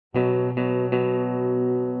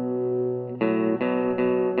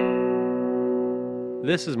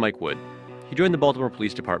This is Mike Wood. He joined the Baltimore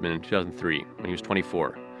Police Department in 2003 when he was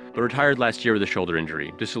 24, but retired last year with a shoulder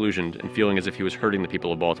injury, disillusioned and feeling as if he was hurting the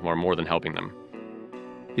people of Baltimore more than helping them.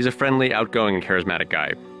 He's a friendly, outgoing, and charismatic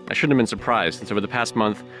guy. I shouldn't have been surprised, since over the past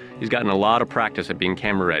month, he's gotten a lot of practice at being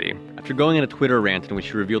camera-ready. After going on a Twitter rant in which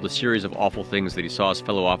he revealed a series of awful things that he saw his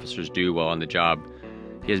fellow officers do while on the job,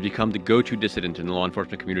 he has become the go-to dissident in the law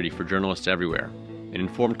enforcement community for journalists everywhere, an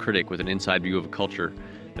informed critic with an inside view of a culture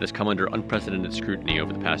that has come under unprecedented scrutiny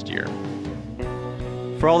over the past year.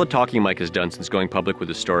 For all the talking Mike has done since going public with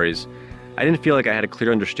his stories, I didn't feel like I had a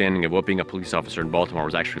clear understanding of what being a police officer in Baltimore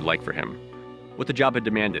was actually like for him, what the job had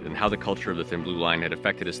demanded, and how the culture of the Thin Blue Line had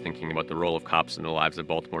affected his thinking about the role of cops in the lives of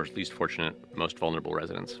Baltimore's least fortunate, most vulnerable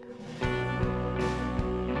residents.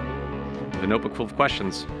 With a notebook full of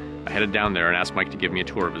questions, I headed down there and asked Mike to give me a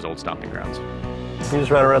tour of his old stomping grounds. You just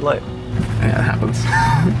ran a red light. Yeah, it happens.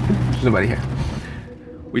 There's nobody here.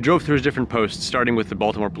 We drove through his different posts, starting with the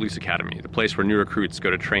Baltimore Police Academy, the place where new recruits go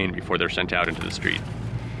to train before they're sent out into the street.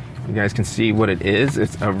 You guys can see what it is.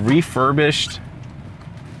 It's a refurbished,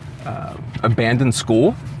 abandoned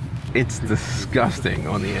school. It's disgusting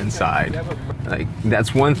on the inside. Like,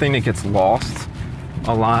 that's one thing that gets lost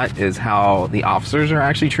a lot, is how the officers are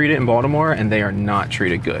actually treated in Baltimore, and they are not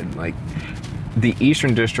treated good. Like, the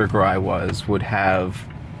Eastern District where I was would have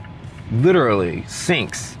literally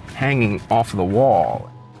sinks hanging off the wall.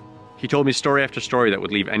 He told me story after story that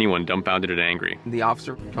would leave anyone dumbfounded and angry. The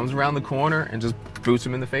officer comes around the corner and just boots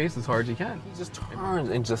him in the face as hard as he can. He just turns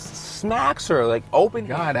and just smacks her, like, open.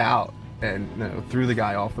 Got out and threw the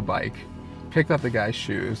guy off the bike, picked up the guy's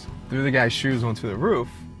shoes, threw the guy's shoes onto the roof.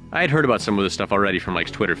 I had heard about some of this stuff already from Mike's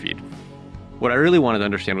Twitter feed. What I really wanted to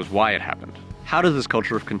understand was why it happened. How does this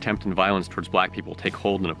culture of contempt and violence towards black people take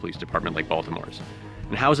hold in a police department like Baltimore's?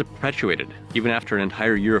 And how is it perpetuated, even after an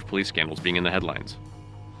entire year of police scandals being in the headlines?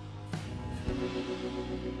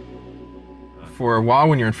 For a while,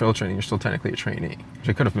 when you're infiltrating, you're still technically a trainee.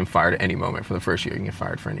 You could have been fired at any moment for the first year. You can get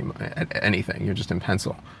fired for anything. You're just in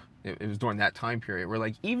pencil. It was during that time period where,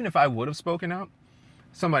 like, even if I would have spoken out,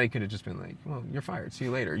 somebody could have just been like, well, you're fired. See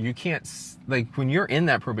you later. You can't, like, when you're in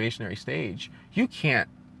that probationary stage, you can't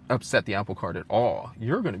upset the apple cart at all.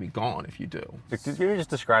 You're going to be gone if you do. Could you just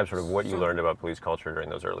describe sort of what you learned about police culture during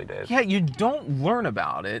those early days? Yeah, you don't learn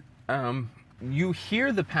about it. You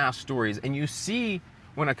hear the past stories, and you see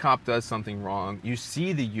when a cop does something wrong, you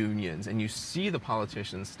see the unions and you see the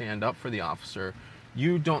politicians stand up for the officer.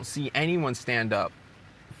 You don't see anyone stand up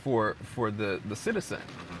for the citizen.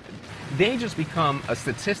 They just become a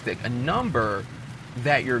statistic, a number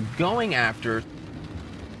that you're going after.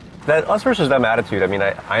 That us versus them attitude, I mean,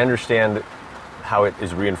 I understand how it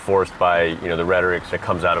is reinforced by, the rhetoric that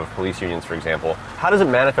comes out of police unions, for example. How does it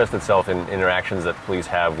manifest itself in interactions that police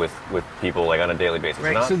have with people, like, on a daily basis?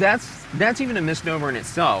 Right, so that's even a misnomer in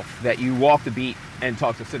itself, that you walk the beat and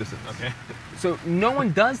talk to citizens. Okay. So no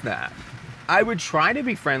one does that. I would try to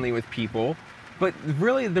be friendly with people, but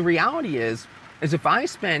really the reality is if I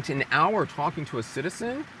spent an hour talking to a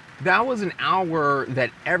citizen, that was an hour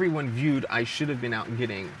that everyone viewed I should have been out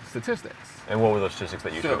getting statistics. And what were those statistics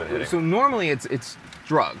that you should have been hitting? So normally it's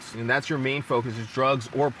drugs, and that's your main focus, is drugs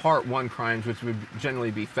or Part 1 crimes, which would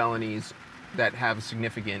generally be felonies that have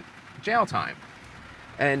significant jail time.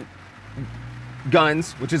 And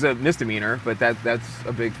guns, which is a misdemeanor, but that's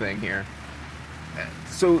a big thing here.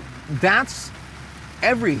 So that's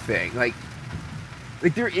everything. Like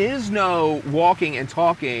there is no walking and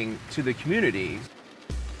talking to the community.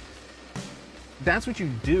 That's what you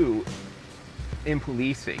do in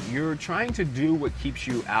policing. You're trying to do what keeps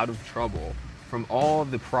you out of trouble from all of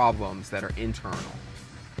the problems that are internal.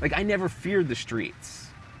 Like, I never feared the streets,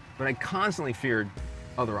 but I constantly feared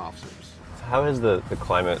other officers. How has the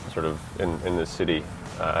climate sort of in the city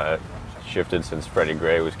shifted since Freddie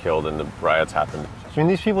Gray was killed and the riots happened? I mean,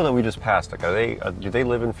 these people that we just passed, like, do they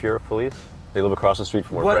live in fear of police? They live across the street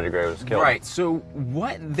from where Freddie Gray was killed. Right, so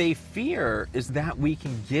what they fear is that we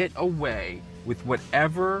can get away with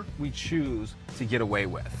whatever we choose to get away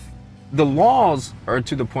with. The laws are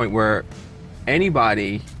to the point where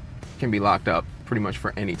anybody can be locked up pretty much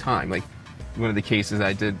for any time. Like, one of the cases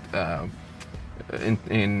I did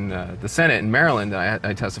in the Senate in Maryland that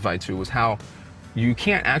I testified to was how you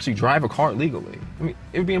can't actually drive a car legally. I mean,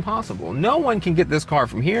 it would be impossible. No one can get this car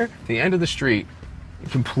from here to the end of the street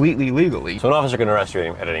completely legally. So an officer can arrest you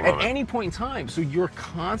at any moment? At any point in time. So you're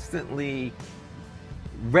constantly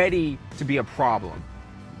ready to be a problem.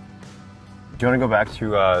 Do you want to go back to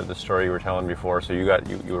the story you were telling before? So you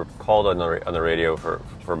were called on the radio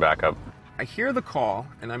for backup. I hear the call,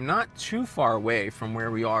 and I'm not too far away from where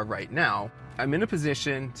we are right now. I'm in a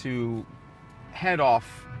position to head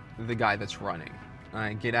off the guy that's running.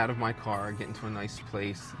 I get out of my car, get into a nice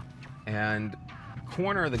place, and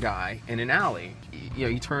corner the guy in an alley. You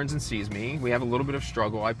know, he turns and sees me. We have a little bit of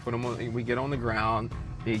struggle. I put him on, we get on the ground.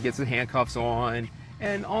 He gets the handcuffs on.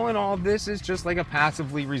 And all in all, this is just like a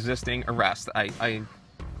passively resisting arrest.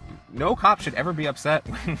 No cop should ever be upset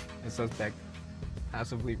when a suspect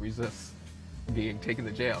passively resists being taken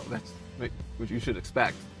to jail. That's what you should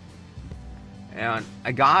expect. And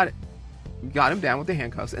I got him down with the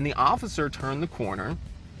handcuffs, and the officer turned the corner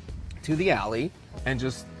to the alley and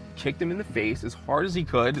just kicked him in the face as hard as he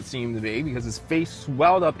could, it seemed to be, because his face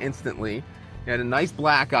swelled up instantly. He had a nice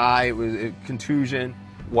black eye, it was a contusion.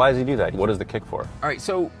 Why does he do that? What is the kick for? All right,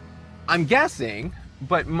 so I'm guessing,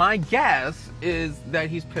 but my guess is that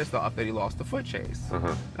he's pissed off that he lost the foot chase.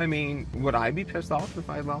 I mean, would I be pissed off if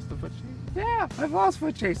I lost the foot chase? Yeah, I've lost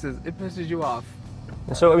foot chases. It pisses you off.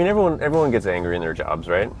 So, I mean, everyone gets angry in their jobs,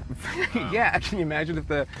 right? Yeah, can you imagine if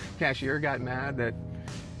the cashier got mad that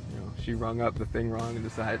she rung up the thing wrong and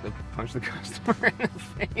decided to punch the customer in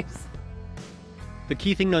the face? The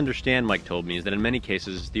key thing to understand, Mike told me, is that in many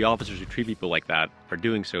cases, the officers who treat people like that are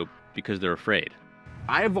doing so because they're afraid.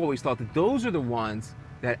 I've always thought that those are the ones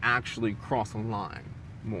that actually cross the line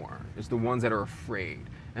more. It's the ones that are afraid.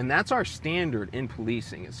 And that's our standard in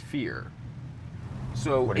policing, is fear.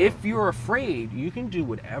 So if you're afraid, you can do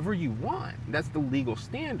whatever you want. That's the legal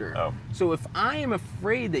standard. Oh. So if I am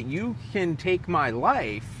afraid that you can take my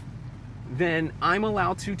life, then I'm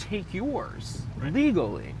allowed to take yours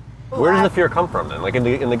legally. Where does the fear come from then? Like in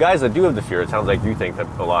the guys that do have the fear, it sounds like you think that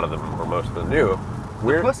a lot of them, or most of them do.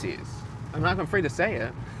 The pussies. I'm not afraid to say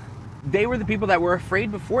it. They were the people that were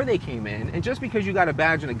afraid before they came in, and just because you got a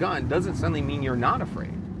badge and a gun doesn't suddenly mean you're not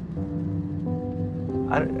afraid.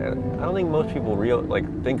 I don't think most people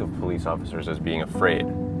think of police officers as being afraid,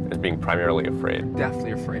 as being primarily afraid.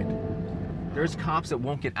 Definitely afraid. There's cops that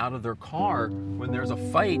won't get out of their car when there's a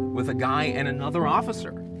fight with a guy and another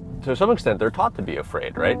officer. To some extent, they're taught to be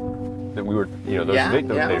afraid, right? That we were,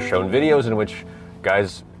 they've shown videos in which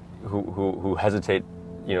guys who hesitate,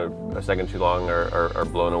 a second too long are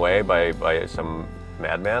blown away by some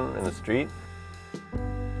madman in the street.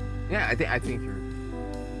 Yeah, I think you're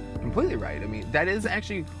completely right. I mean, that is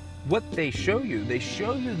actually what they show you. They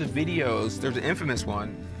show you the videos. There's an infamous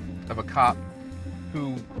one of a cop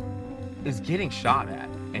who is getting shot at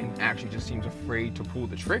and actually just seems afraid to pull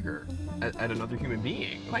the trigger at another human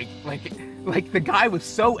being. Like the guy was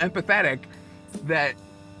so empathetic that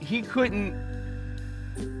he couldn't,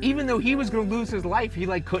 even though he was going to lose his life, he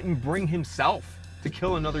couldn't bring himself to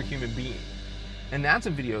kill another human being. And that's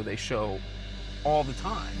a video they show all the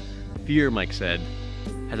time. Fear, Mike said,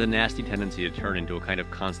 has a nasty tendency to turn into a kind of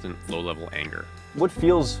constant low-level anger. What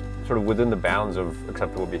feels sort of within the bounds of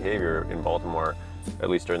acceptable behavior in Baltimore, at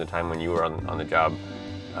least during the time when you were on the job,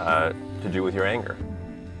 to do with your anger?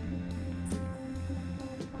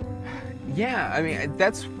 Yeah, I mean,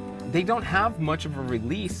 they don't have much of a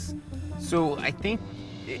release, so I think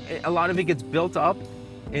a lot of it gets built up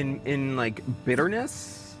in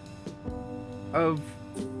bitterness of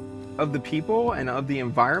the people and of the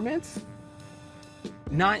environment,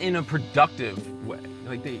 not in a productive way.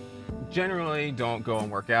 They generally don't go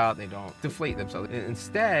and work out, they don't deflate themselves.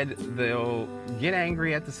 Instead, they'll get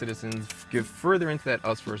angry at the citizens, give further into that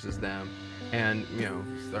us versus them, and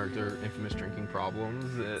start their infamous drinking problems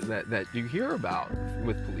that you hear about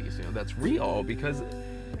with police. That's real because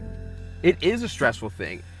it is a stressful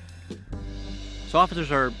thing. So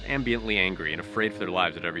officers are ambiently angry and afraid for their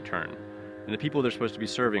lives at every turn. And the people they're supposed to be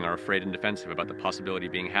serving are afraid and defensive about the possibility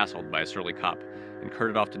of being hassled by a surly cop and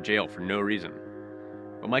carted off to jail for no reason.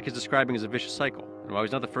 What Mike is describing is a vicious cycle, and while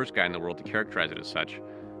he's not the first guy in the world to characterize it as such,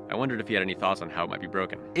 I wondered if he had any thoughts on how it might be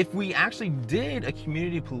broken. If we actually did a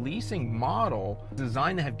community policing model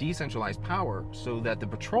designed to have decentralized power so that the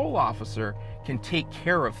patrol officer can take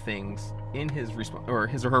care of things in his or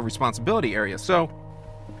her responsibility area. So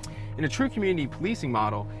in a true community policing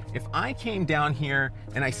model, if I came down here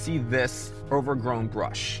and I see this overgrown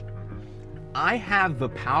brush, I have the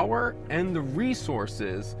power and the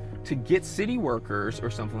resources to get city workers or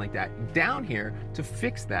something like that down here to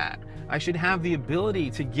fix that. I should have the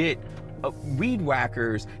ability to get weed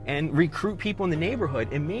whackers and recruit people in the neighborhood,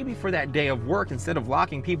 and maybe for that day of work, instead of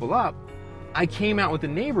locking people up, I came out with the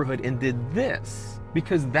neighborhood and did this,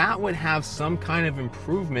 because that would have some kind of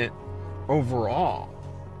improvement overall.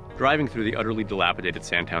 Driving through the utterly dilapidated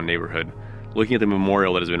Sandtown neighborhood, looking at the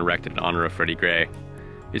memorial that has been erected in honor of Freddie Gray,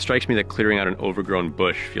 it strikes me that clearing out an overgrown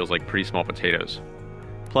bush feels like pretty small potatoes.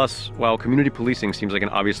 Plus, while community policing seems like an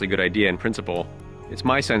obviously good idea in principle, it's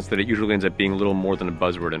my sense that it usually ends up being little more than a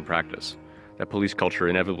buzzword in practice, that police culture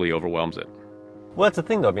inevitably overwhelms it. Well, that's the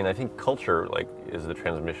thing, though. I mean, I think culture, like, is the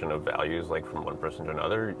transmission of values, like, from one person to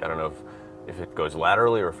another. I don't know if it goes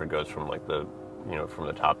laterally or if it goes from, like, from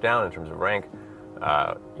the top down in terms of rank.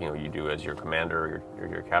 You do as your commander or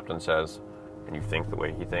your captain says, and you think the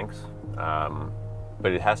way he thinks.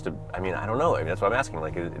 But it has to. I mean, I don't know. I mean, that's what I'm asking.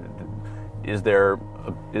 Like, is there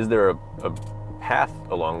a path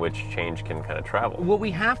along which change can kind of travel? What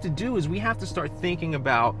we have to do is we have to start thinking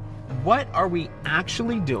about what are we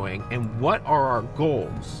actually doing and what are our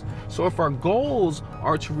goals. So if our goals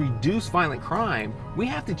are to reduce violent crime, we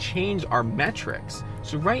have to change our metrics.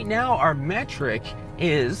 So right now our metric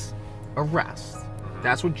is arrest.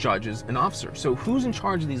 That's what judges and officers. So who's in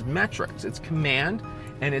charge of these metrics? It's command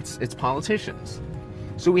and it's politicians.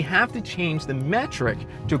 So we have to change the metric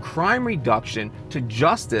to crime reduction, to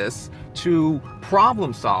justice, to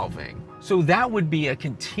problem solving. So that would be a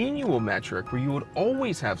continual metric where you would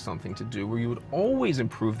always have something to do, where you would always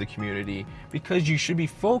improve the community, because you should be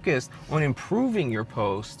focused on improving your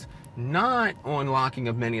post, not on locking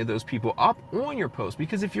up many of those people up on your post.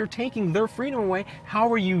 Because if you're taking their freedom away,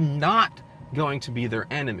 how are you not going to be their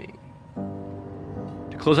enemy?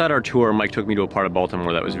 To close out our tour, Mike took me to a part of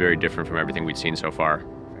Baltimore that was very different from everything we'd seen so far.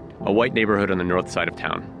 A white neighborhood on the north side of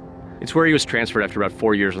town. It's where he was transferred after about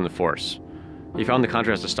 4 years on the force. He found the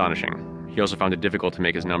contrast astonishing. He also found it difficult to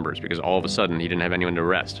make his numbers because all of a sudden he didn't have anyone to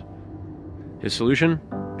arrest. His solution?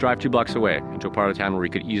 Drive 2 blocks away into a part of town where he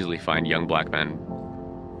could easily find young black men.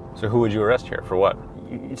 So who would you arrest here? For what?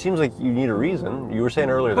 It seems like you need a reason. You were saying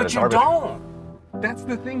earlier that it's arbitrary. But you don't! That's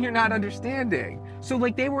the thing you're not understanding. So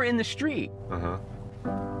like they were in the street.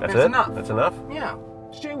 That's it? Enough. That's enough? Yeah,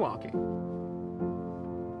 it's jaywalking.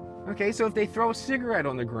 Okay, so if they throw a cigarette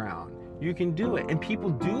on the ground, you can do it. And people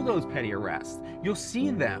do those petty arrests. You'll see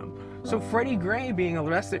them. So Freddie Gray being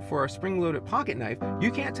arrested for a spring-loaded pocket knife, you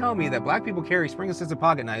can't tell me that black people carry spring-assisted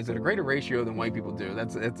pocket knives at a greater ratio than white people do.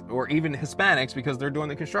 Or even Hispanics, because they're doing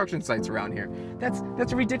the construction sites around here. That's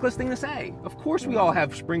a ridiculous thing to say. Of course we all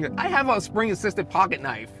have I have a spring-assisted pocket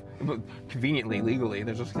knife. But conveniently, legally,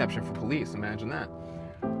 there's an exception for police, imagine that.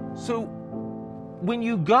 So when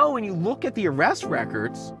you go and you look at the arrest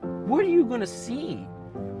records, what are you gonna see?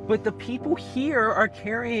 But the people here are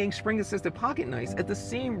carrying spring-assisted pocket knives at the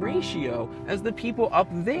same ratio as the people up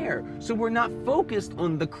there. So we're not focused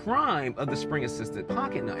on the crime of the spring-assisted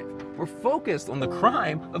pocket knife. We're focused on the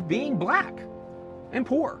crime of being black and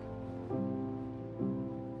poor.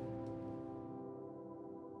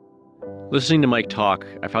 Listening to Mike talk,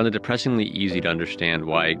 I found it depressingly easy to understand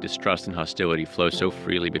why distrust and hostility flow so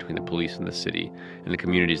freely between the police and the city and the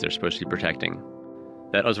communities they're supposed to be protecting.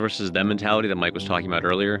 That us versus them mentality that Mike was talking about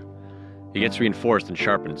earlier, it gets reinforced and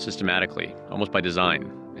sharpened systematically, almost by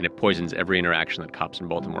design, and it poisons every interaction that cops in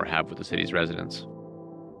Baltimore have with the city's residents.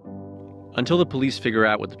 Until the police figure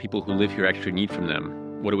out what the people who live here actually need from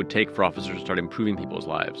them, what it would take for officers to start improving people's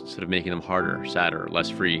lives instead of making them harder, sadder, less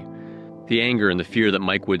free, the anger and the fear that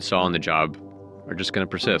Mike Wood saw on the job are just going to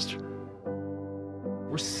persist.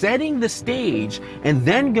 We're setting the stage and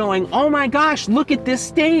then going, oh my gosh, look at this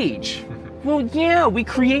stage. Well, yeah, we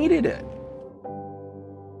created it.